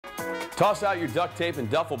Toss out your duct tape and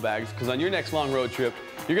duffel bags, because on your next long road trip,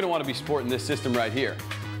 you're going to want to be sporting this system right here.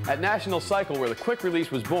 At National Cycle, where the quick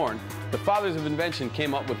release was born, the fathers of invention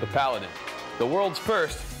came up with the Paladin, the world's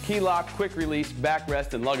first key-lock, quick-release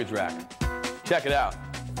backrest and luggage rack. Check it out.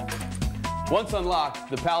 Once unlocked,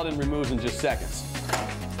 the Paladin removes in just seconds.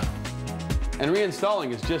 And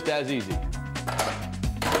reinstalling is just as easy.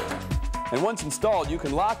 And once installed, you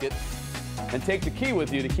can lock it and take the key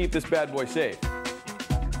with you to keep this bad boy safe.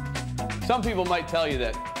 Some people might tell you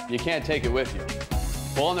that you can't take it with you.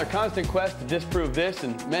 Well, on their constant quest to disprove this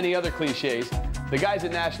and many other cliches, the guys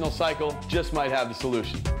at National Cycle just might have the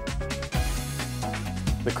solution.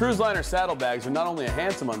 The cruise liner saddlebags are not only a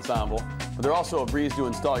handsome ensemble, but they're also a breeze to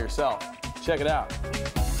install yourself. Check it out.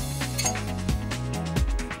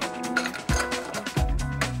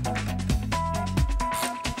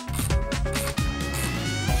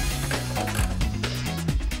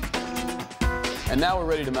 And now we're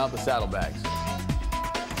ready to mount the saddlebags.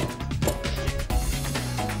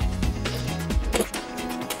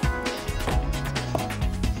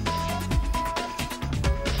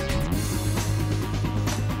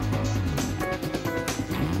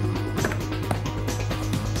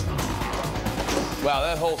 Wow,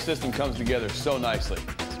 that whole system comes together so nicely.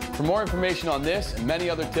 For more information on this and many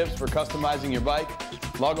other tips for customizing your bike,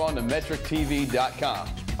 log on to metrictv.com.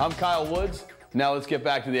 I'm Kyle Woods. Now let's get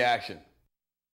back to the action.